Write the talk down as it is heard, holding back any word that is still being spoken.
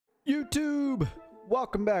YouTube,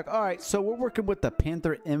 welcome back. All right, so we're working with the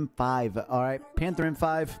Panther M5. All right, Panther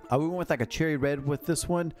M5. We went with like a cherry red with this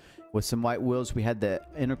one with some white wheels. We had the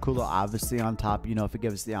intercooler obviously on top. You know, if it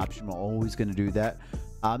gives us the option, we're always going to do that.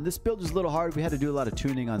 This build is a little hard. We had to do a lot of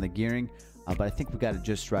tuning on the gearing, but I think we got it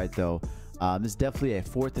just right though. This is definitely a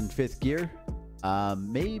 4th and 5th gear.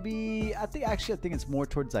 Maybe I think it's more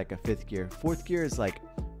towards like a 5th gear. 4th gear is like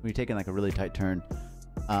when you're taking like a really tight turn.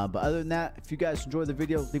 But other than that, if you guys enjoyed the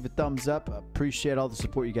video, leave a thumbs up. Appreciate all the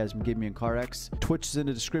support you guys have been giving me in CarX. Twitch is in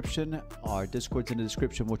the description. Our Discord's in the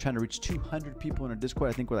description. We're trying to reach 200 people in our Discord.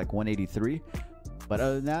 I think we're like 183. But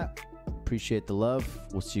other than that, appreciate the love.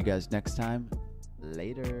 We'll see you guys next time.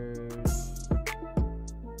 Later.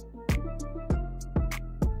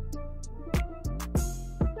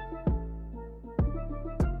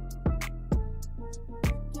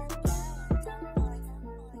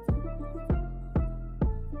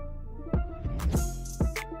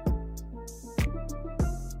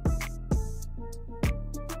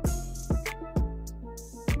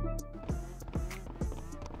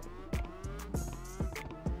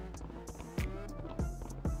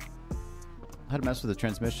 I had to mess with the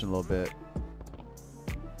transmission a little bit.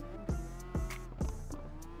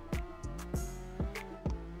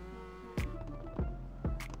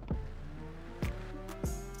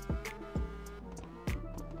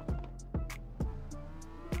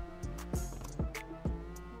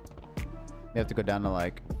 You have to go down to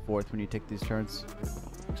like 4th when you take these turns.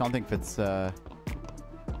 I don't think it's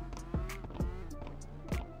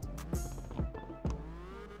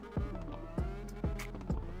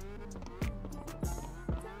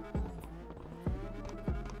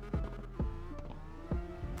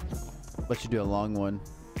let you do a long one.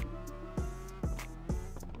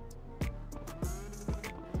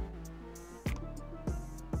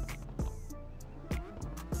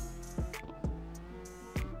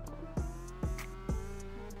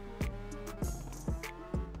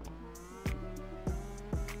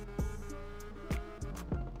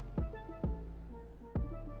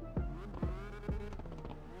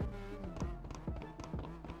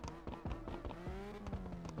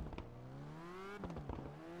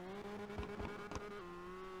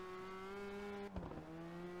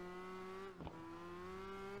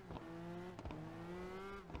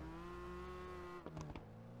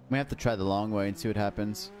 We have to try the long way and see what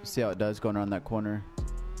happens. See how it does going around that corner.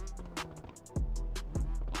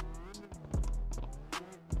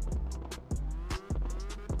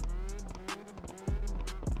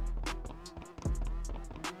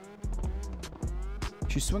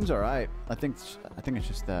 She swings all right. I think it's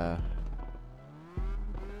just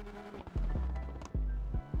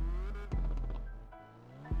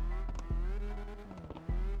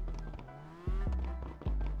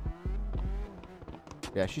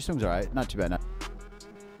yeah, she swings all right. Not too bad.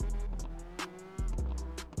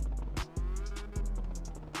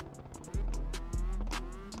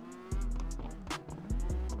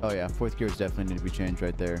 Oh yeah, 4th gears definitely need to be changed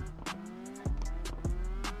right there.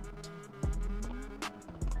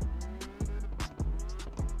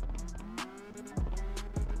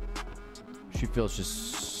 She feels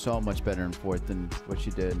just so much better in 4th than what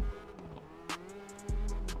she did.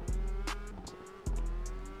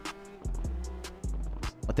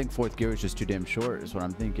 I think 4th gear is just too damn short is what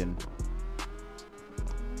I'm thinking.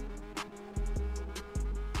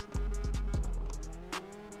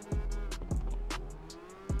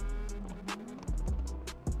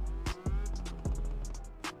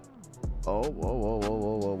 Oh, whoa, whoa, whoa,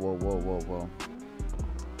 whoa, whoa, whoa, whoa, whoa, whoa.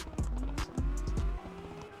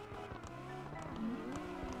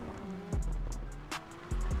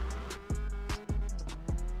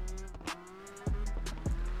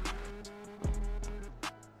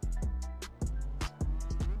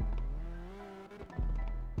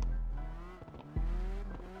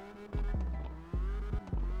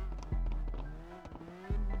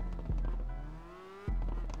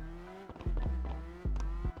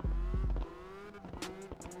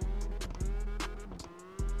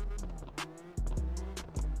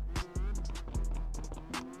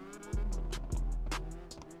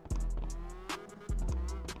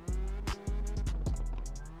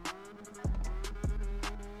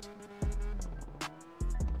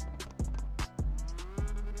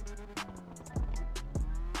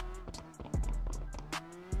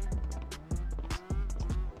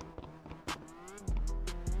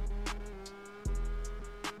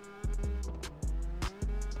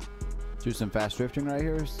 Do some fast drifting right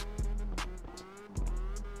here.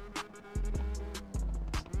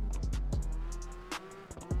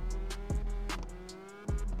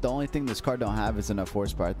 The only thing this car don't have is enough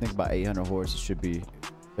horsepower. I think about 800 horse should be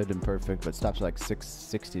Good and perfect, but stops at like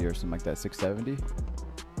 660 or something like that. 670.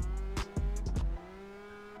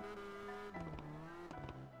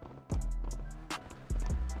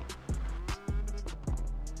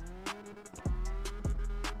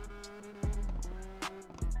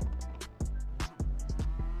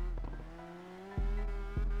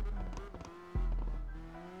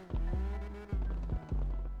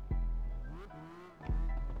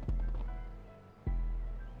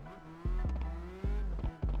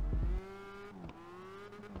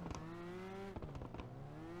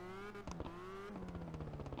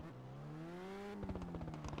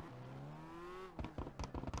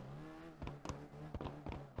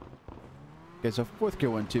 Okay, so fourth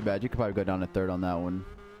gear wasn't too bad. You could probably go down to third on that one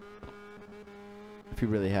if you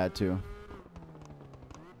really had to.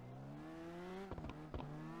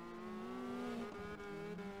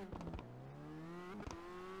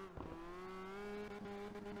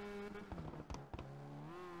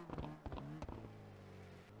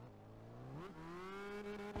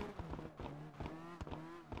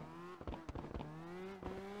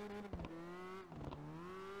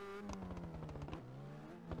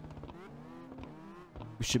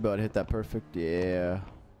 We should be able to hit that perfect. Yeah.